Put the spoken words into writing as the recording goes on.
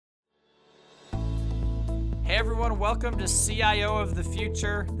everyone, welcome to CIO of the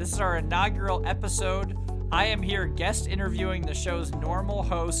Future. This is our inaugural episode. I am here guest interviewing the show's normal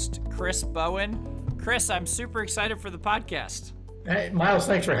host, Chris Bowen. Chris, I'm super excited for the podcast. Hey, Miles,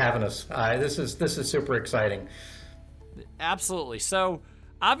 thanks for having us. This is super exciting. Absolutely. So,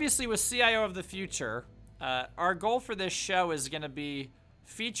 obviously with CIO of the Future, our goal for this show is going to be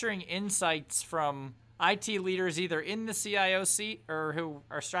featuring insights from IT leaders either in the CIO seat or who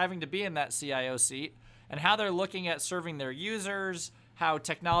are striving to be in that CIO seat, and how they're looking at serving their users, how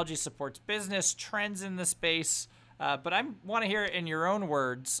technology supports business, trends in the space. But I want to hear it in your own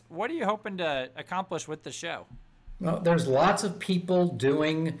words. What are you hoping to accomplish with the show? Well, there's lots of people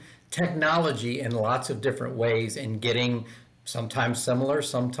doing technology in lots of different ways and getting sometimes similar,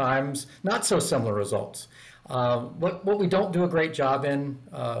 sometimes not so similar results. What we don't do a great job in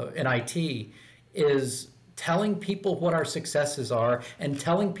IT is telling people what our successes are and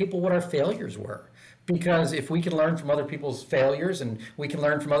telling people what our failures were. Because if we can learn from other people's failures and we can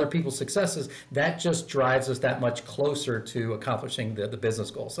learn from other people's successes, that just drives us that much closer to accomplishing the business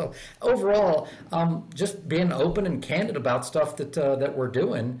goal. So overall, just being open and candid about stuff that we're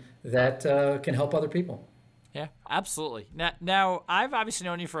doing that can help other people. Yeah, absolutely. Now, I've obviously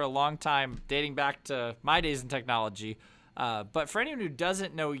known you for a long time, dating back to my days in technology. But for anyone who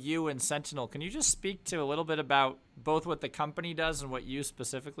doesn't know you and Sentinel, can you just speak to a little bit about both what the company does and what you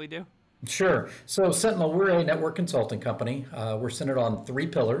specifically do? Sure. So Sentinel, we're a network consulting company. We're centered on three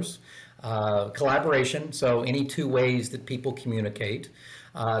pillars. Collaboration, so any two ways that people communicate.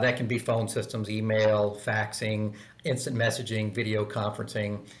 That can be phone systems, email, faxing, instant messaging, video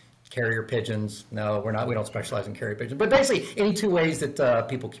conferencing, carrier pigeons. No, we don't specialize in carrier pigeons, but basically any two ways that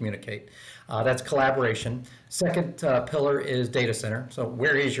people communicate. That's collaboration. Second pillar is data center. So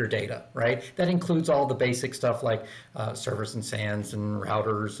where is your data, right? That includes all the basic stuff like servers and SANs and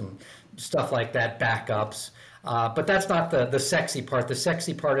routers and stuff like that, backups. But that's not the sexy part. The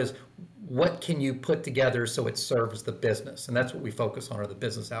sexy part is what can you put together so it serves the business? And that's what we focus on, are the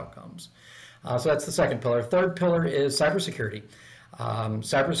business outcomes. So that's the second pillar. Third pillar is cybersecurity.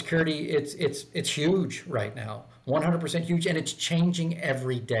 Cybersecurity, it's huge right now, 100% huge, and it's changing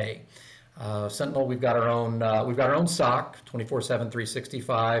every day. Sentinel, we've got our own SOC, 24/7,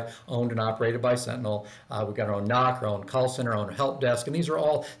 365, owned and operated by Sentinel. We've got our own NOC, our own call center, our own help desk, and these are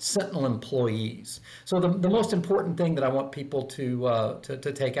all Sentinel employees. So the most important thing that I want people to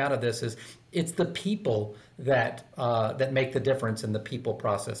take out of this is it's the people that make the difference in the people,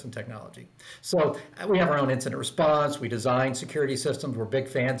 process, and technology. So we have our own incident response. We design security systems. We're big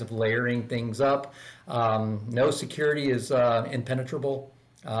fans of layering things up. No security is impenetrable.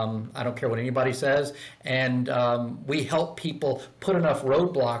 I don't care what anybody says, and we help people put enough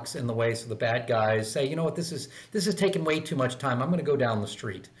roadblocks in the way so the bad guys say, you know what, this is taking way too much time. I'm going to go down the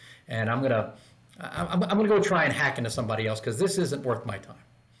street, and I'm going to go try and hack into somebody else because this isn't worth my time.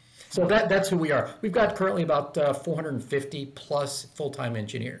 So that's who we are. We've got currently about 450 plus full-time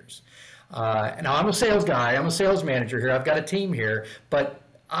engineers. Now I'm a sales guy. I'm a sales manager here. I've got a team here, but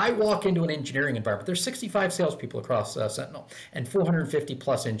I walk into an engineering environment. There's 65 salespeople across Sentinel and 450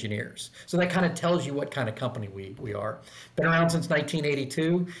 plus engineers. So that kind of tells you what kind of company we are. Been around since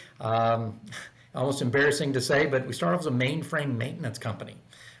 1982. Almost embarrassing to say, but we started off as a mainframe maintenance company.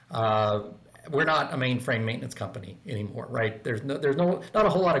 We're not a mainframe maintenance company anymore, right? There's not a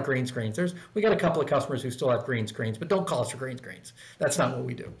whole lot of green screens. We got a couple of customers who still have green screens, but don't call us for green screens. That's not what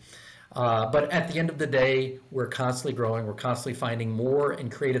we do. But at the end of the day, we're constantly growing. We're constantly finding more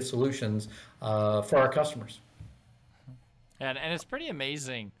and creative solutions for our customers. And it's pretty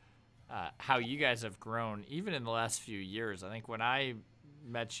amazing how you guys have grown, even in the last few years. I think when I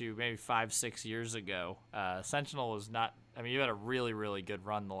met you maybe 5-6 years ago, Sentinel was not, you had a really, really good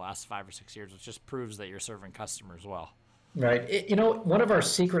run the last 5 or 6 years, which just proves that you're serving customers well. Right. One of our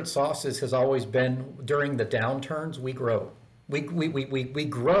secret sauces has always been during the downturns, we grow. We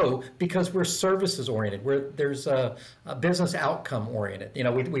grow because we're services oriented. There's a business outcome oriented.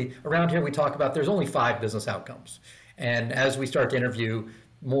 We around here we talk about there's only 5 business outcomes, and as we start to interview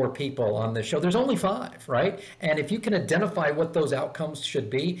more people on this show, there's only 5, right? And if you can identify what those outcomes should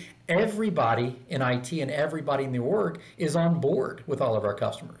be, everybody in IT and everybody in the org is on board with all of our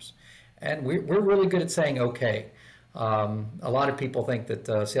customers, and we're really good at saying okay. A lot of people think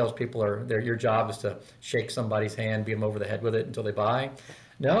that salespeople your job is to shake somebody's hand, beat them over the head with it until they buy.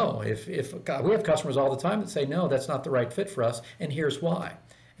 No, if God, we have customers all the time that say, no, that's not the right fit for us, and here's why.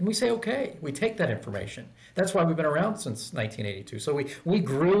 And we say, okay, we take that information. That's why we've been around since 1982. So we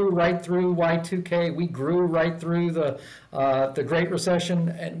grew right through Y2K. We grew right through the Great Recession,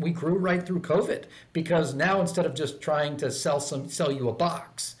 and we grew right through COVID. Because now instead of just trying to sell you a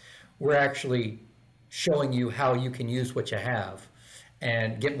box, we're actually showing you how you can use what you have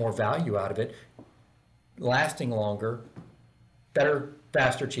and get more value out of it, lasting longer, better,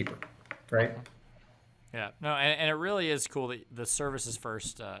 faster, cheaper, right? Yeah, no, and it really is cool that the service is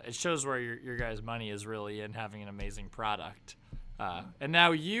first. It shows where your guys' money is really in having an amazing product. And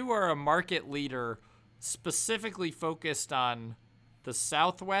now you are a market leader specifically focused on the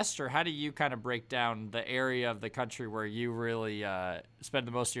Southwest, or how do you kind of break down the area of the country where you really spend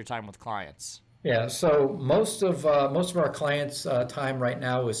the most of your time with clients? Yeah, so most of our clients' time right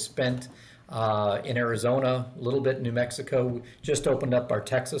now is spent in Arizona, a little bit in New Mexico. We just opened up our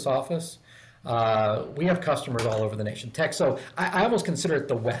Texas office. We have customers all over the nation. So I almost consider it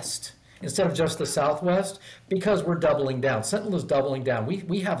the West instead of just the Southwest, because we're doubling down. Sentinel is doubling down.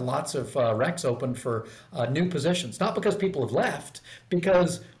 We have lots of recs open for new positions, not because people have left,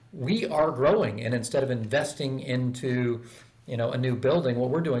 because we are growing. And instead of investing into a new building, what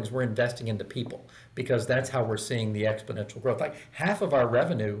we're doing is we're investing into people, because that's how we're seeing the exponential growth. Like half of our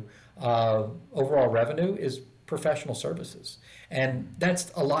revenue, overall revenue, is professional services. And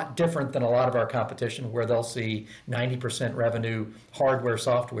that's a lot different than a lot of our competition, where they'll see 90% revenue hardware,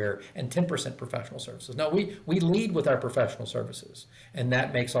 software, and 10% professional services. No, we lead with our professional services, and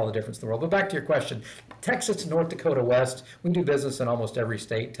that makes all the difference in the world. But back to your question, Texas, North Dakota West, we do business in almost every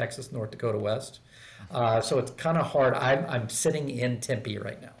state, Texas, North Dakota West. So it's kind of hard. I'm sitting in Tempe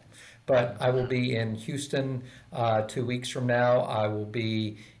right now, but I will be in Houston 2 weeks from now. I will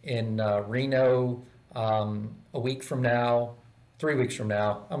be in Reno a week from now, 3 weeks from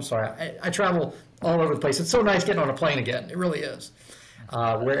now. I'm sorry. I travel all over the place. It's so nice getting on a plane again. It really is.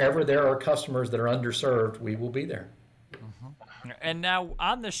 Wherever there are customers that are underserved, we will be there. Mm-hmm. And now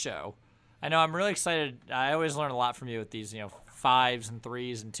on the show, I know I'm really excited. I always learn a lot from you with these, 5s and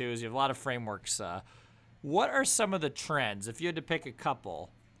 3s and 2s. You have a lot of frameworks. What are some of the trends, if you had to pick a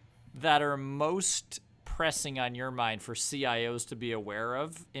couple, that are most pressing on your mind for CIOs to be aware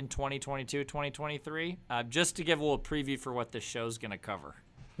of in 2022, 2023? Just to give a little preview for what this show's going to cover.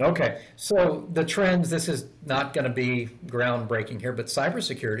 Okay, so the trends, this is not going to be groundbreaking here, but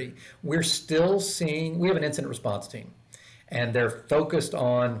cybersecurity, we're still seeing, we have an incident response team, and they're focused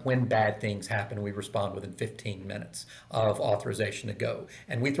on when bad things happen, we respond within 15 minutes of authorization to go,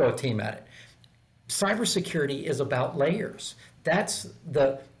 and we throw a team at it. Cybersecurity is about layers. There's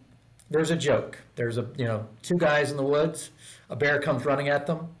a joke. There's two guys in the woods. A bear comes running at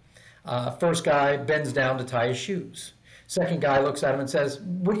them. First guy bends down to tie his shoes. Second guy looks at him and says,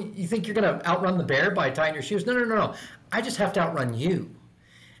 "What do you think you're going to outrun the bear by tying your shoes?" No. I just have to outrun you.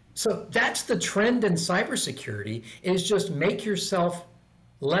 So that's the trend in cybersecurity, is just make yourself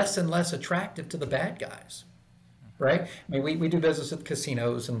less and less attractive to the bad guys. Right? I mean, we do business with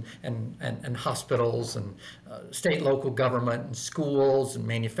casinos and hospitals and state, local government and schools and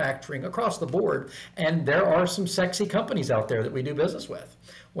manufacturing across the board. And there are some sexy companies out there that we do business with.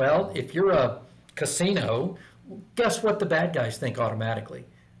 Well, if you're a casino, guess what the bad guys think automatically?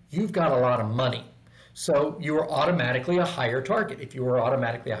 You've got a lot of money. So you are automatically a higher target. If you are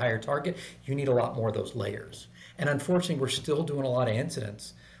automatically a higher target, you need a lot more of those layers. And unfortunately, we're still doing a lot of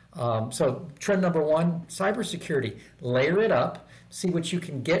incidents. So trend number one, cybersecurity, layer it up, see what you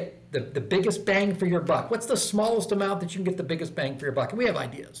can get the biggest bang for your buck. What's the smallest amount that you can get the biggest bang for your buck? And we have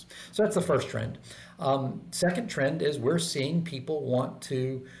ideas. So that's the first trend. Second trend is we're seeing people want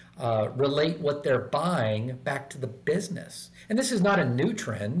to relate what they're buying back to the business. And this is not a new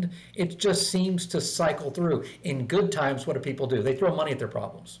trend. It just seems to cycle through. In good times, what do people do? They throw money at their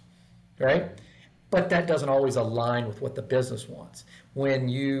problems, right? But that doesn't always align with what the business wants. When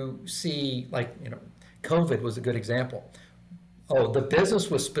you see, COVID was a good example. Oh, the business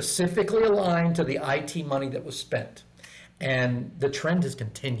was specifically aligned to the IT money that was spent. And the trend has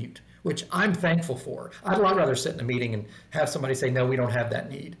continued, which I'm thankful for. I'd a lot rather sit in a meeting and have somebody say, no, we don't have that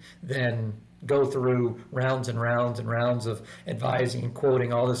need, than go through rounds and rounds and rounds of advising and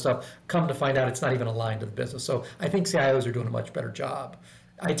quoting, all this stuff, come to find out it's not even aligned to the business. So I think CIOs are doing a much better job.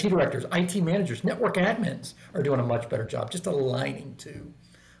 IT directors, IT managers, network admins are doing a much better job just aligning to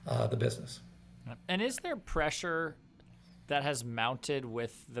the business. And is there pressure that has mounted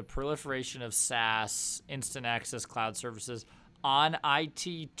with the proliferation of SaaS, instant access cloud services on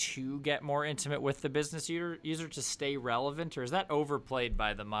IT to get more intimate with the business user to stay relevant, or is that overplayed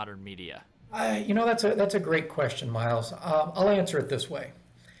by the modern media? That's a great question, Miles. I'll answer it this way.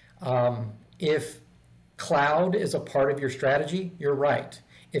 If cloud is a part of your strategy, you're right.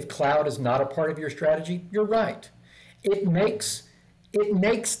 If cloud is not a part of your strategy, you're right. It makes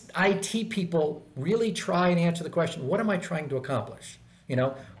IT people really try and answer the question, what am I trying to accomplish?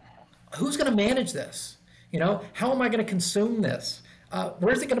 Who's going to manage this? How am I going to consume this?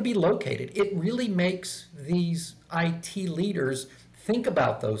 Where's it going to be located? It really makes these IT leaders think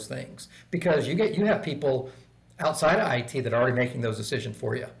about those things, because you have people outside of IT that are already making those decisions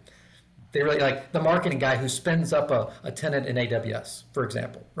for you. They really, like the marketing guy who spins up a tenant in AWS, for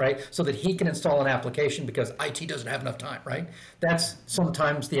example, right? So that he can install an application because IT doesn't have enough time, right? That's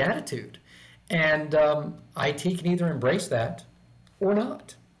sometimes the attitude. And IT can either embrace that or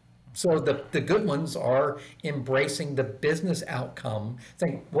not. So the good ones are embracing the business outcome,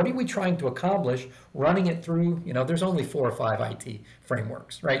 saying, what are we trying to accomplish? Running it through, there's only 4 or 5 IT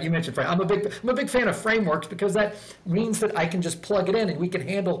frameworks, right? You mentioned I'm a big fan of frameworks, because that means that I can just plug it in and we can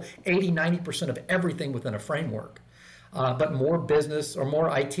handle 80-90% of everything within a framework. But more business or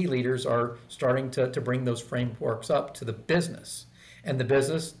more IT leaders are starting to bring those frameworks up to the business. And the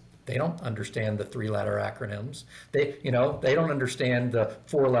business, they don't understand the 3-letter acronyms. They don't understand the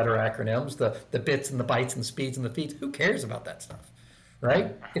 4-letter acronyms, the bits and the bytes and the speeds and the feeds. Who cares about that stuff,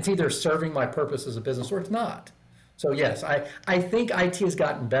 right? It's either serving my purpose as a business or it's not. So yes, I think IT has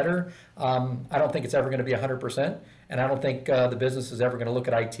gotten better. I don't think it's ever going to be 100%, and I don't think the business is ever going to look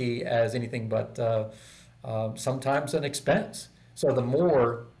at IT as anything but sometimes an expense. So the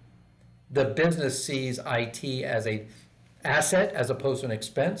more the business sees IT as a asset as opposed to an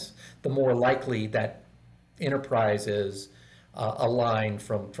expense, the more likely that enterprise is aligned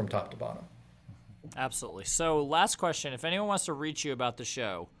from top to bottom. Absolutely. So last question, if anyone wants to reach you about the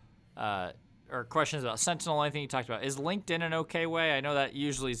show, or questions about Sentinel, anything you talked about, is LinkedIn an okay way? I know that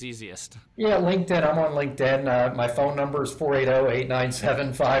usually is easiest. Yeah, LinkedIn. I'm on LinkedIn. My phone number is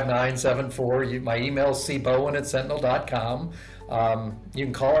 480-897-5974. My email is cbowen@sentinel.com. You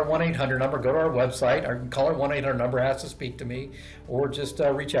can call our 1-800 number, go to our website, or call our 1-800 number, ask to speak to me, or just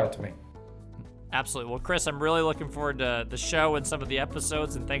reach out to me. Absolutely. Well, Chris, I'm really looking forward to the show and some of the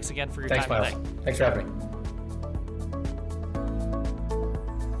episodes, and thanks again for your time today. Thanks, Miles. Thanks for having me.